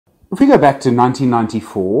If we go back to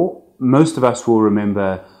 1994, most of us will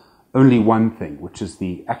remember only one thing, which is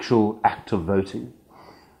the actual act of voting.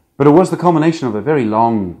 But it was the culmination of a very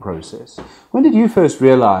long process. When did you first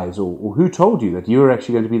realize, or who told you that you were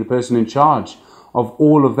actually going to be the person in charge of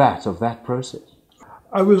all of that process?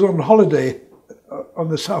 I was on holiday on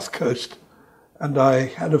the south coast, and I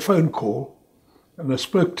had a phone call, and I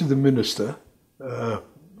spoke to the minister,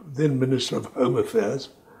 then Minister of Home Affairs,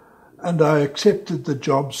 and I accepted the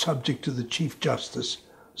job subject to the Chief Justice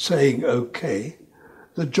saying okay.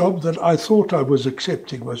 The job that I thought I was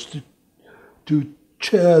accepting was to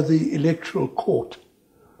chair the Electoral Court.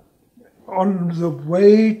 On the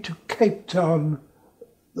way to Cape Town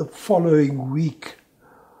the following week,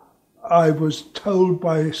 I was told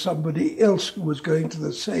by somebody else who was going to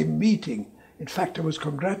the same meeting, in fact I was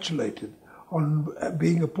congratulated on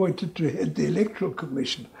being appointed to head the Electoral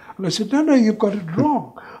Commission. And I said, no, you've got it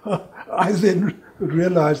wrong. I then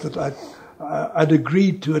realized that I'd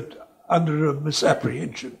agreed to it under a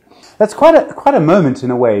misapprehension. That's quite a moment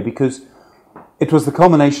in a way, because it was the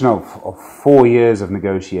culmination of 4 years of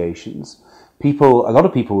negotiations. A lot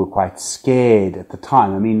of people were quite scared at the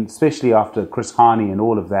time. I mean, especially after Chris Hani and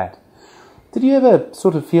all of that. Did you ever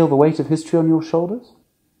sort of feel the weight of history on your shoulders?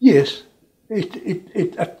 Yes.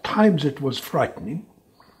 At times it was frightening,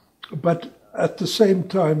 but at the same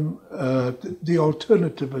time, the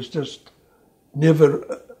alternative was just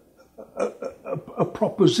never a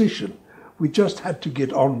proposition. We just had to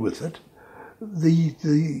get on with it.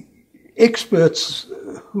 The experts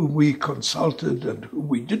whom we consulted and whom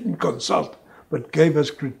we didn't consult but gave us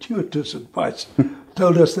gratuitous advice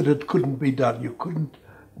told us that it couldn't be done. You couldn't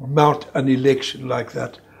mount an election like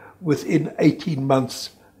that within 18 months,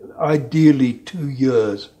 ideally 2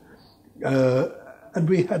 years. And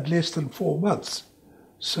we had less than 4 months.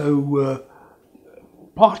 So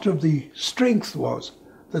part of the strength was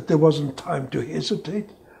that there wasn't time to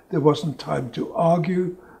hesitate, there wasn't time to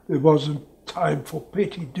argue, there wasn't time for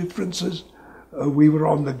petty differences. We were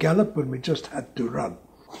on the gallop and we just had to run.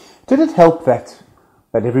 Did it help that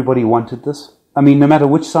everybody wanted this? I mean, no matter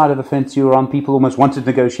which side of the fence you were on, people almost wanted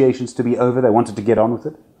negotiations to be over. They wanted to get on with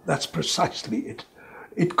it. That's precisely it.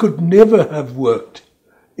 It could never have worked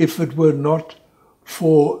if it were not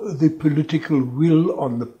for the political will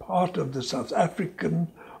on the part of the South African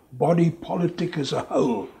body politic as a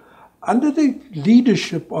whole, under the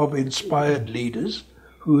leadership of inspired leaders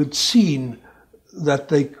who had seen that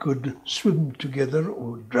they could swim together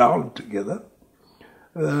or drown together.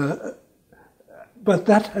 But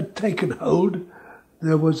that had taken hold.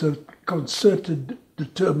 There was a concerted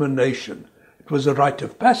determination. It was a rite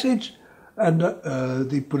of passage, and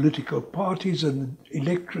the political parties and the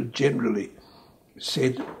electorate generally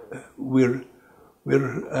said, we're,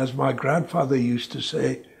 as my grandfather used to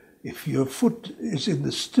say, if your foot is in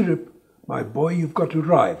the stirrup, my boy, you've got to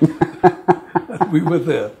ride. And we were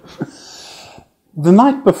there. The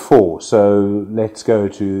night before, so let's go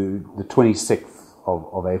to the 26th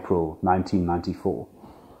of April 1994.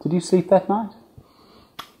 Did you sleep that night?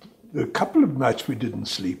 A couple of nights we didn't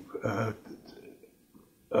sleep,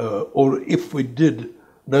 or if we did,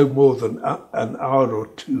 no more than an hour or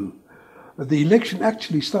two. The election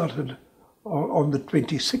actually started on the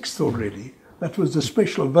 26th already. That was the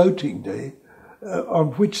special voting day,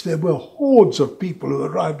 on which there were hordes of people who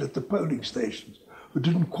arrived at the polling stations who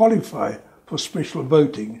didn't qualify for special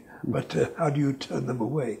voting, but how do you turn them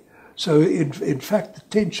away? So in fact, the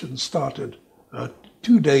tension started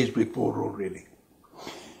 2 days before already.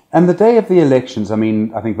 And the day of the elections, I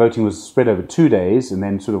mean, I think voting was spread over 2 days and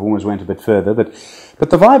then sort of almost went a bit further. But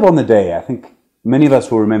the vibe on the day, I think many of us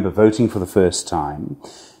will remember voting for the first time.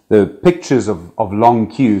 The pictures of long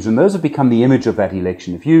queues, and those have become the image of that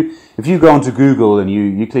election. If you go onto Google and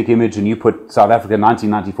you click image and you put South Africa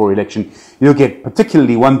 1994 election, you'll get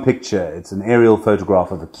particularly one picture. It's an aerial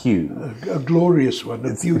photograph of a queue. A glorious one,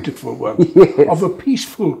 a beautiful one, yes. Of a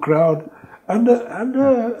peaceful crowd and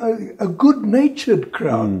a good-natured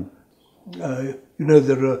crowd.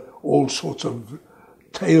 There are all sorts of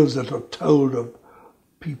tales that are told of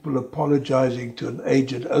people apologizing to an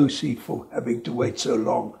aged OC for having to wait so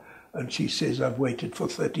long. And she says, I've waited for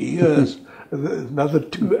 30 years. Another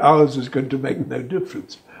 2 hours is going to make no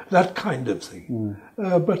difference. That kind of thing.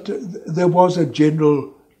 But there was a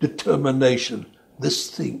general determination. This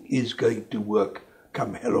thing is going to work,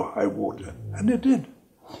 come hell or high water. And it did.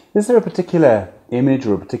 Is there a particular image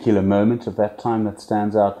or a particular moment of that time that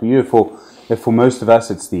stands out for you? If for most of us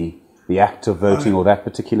it's the act of voting or that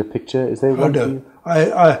particular picture, is there one? No,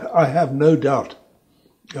 I have no doubt.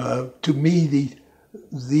 To me,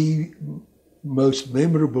 the most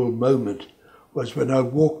memorable moment was when I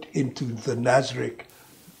walked into the Nazareth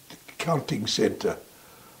counting center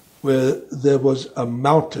where there was a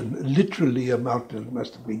mountain, literally a mountain, it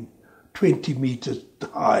must have been 20 meters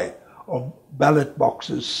high, of ballot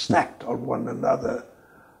boxes stacked on one another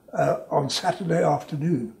on Saturday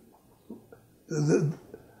afternoon. The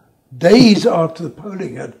days after the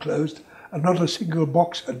polling had closed, and not a single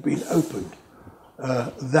box had been opened.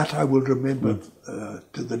 That I will remember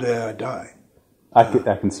to the day I die. I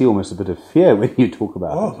can see almost a bit of fear when you talk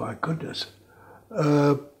about it. Oh, my goodness.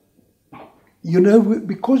 You know,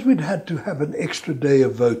 because we'd had to have an extra day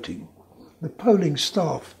of voting, the polling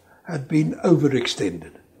staff had been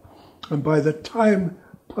overextended. And by the time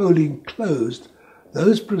polling closed,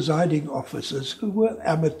 those presiding officers, who were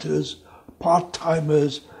amateurs,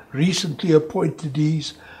 part-timers, recently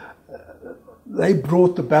appointees, they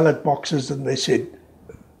brought the ballot boxes and they said,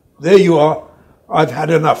 "There you are, I've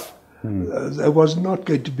had enough." There was not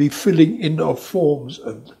going to be filling in of forms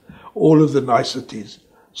and all of the niceties.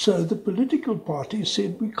 So the political parties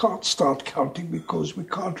said, we can't start counting because we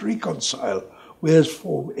can't reconcile where's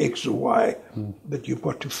form X or Y that you've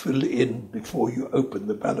got to fill in before you open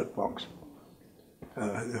the ballot box.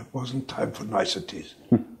 There wasn't time for niceties.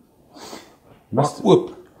 Whoop,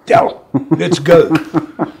 tell, let's go.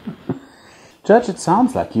 Judge, it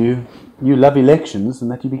sounds like you love elections and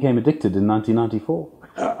that you became addicted in 1994.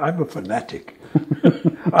 I'm a fanatic.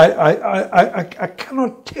 I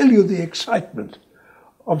cannot tell you the excitement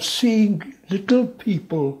of seeing little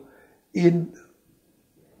people in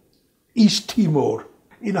East Timor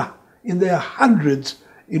in their hundreds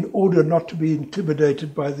in order not to be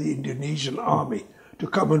intimidated by the Indonesian army to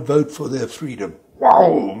come and vote for their freedom.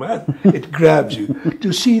 Wow, man, it grabs you.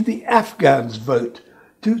 To see the Afghans vote,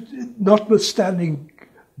 notwithstanding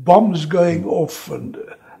bombs going off and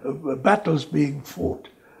battles being fought,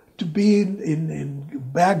 to be in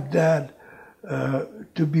Baghdad,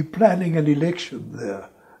 to be planning an election there,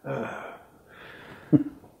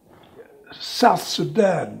 South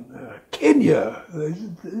Sudan, Kenya.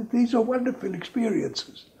 These are wonderful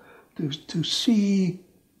experiences. To see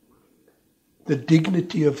the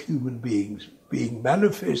dignity of human beings being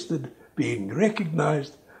manifested, being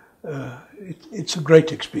recognized, it's a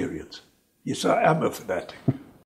great experience. Yes, I am a fanatic.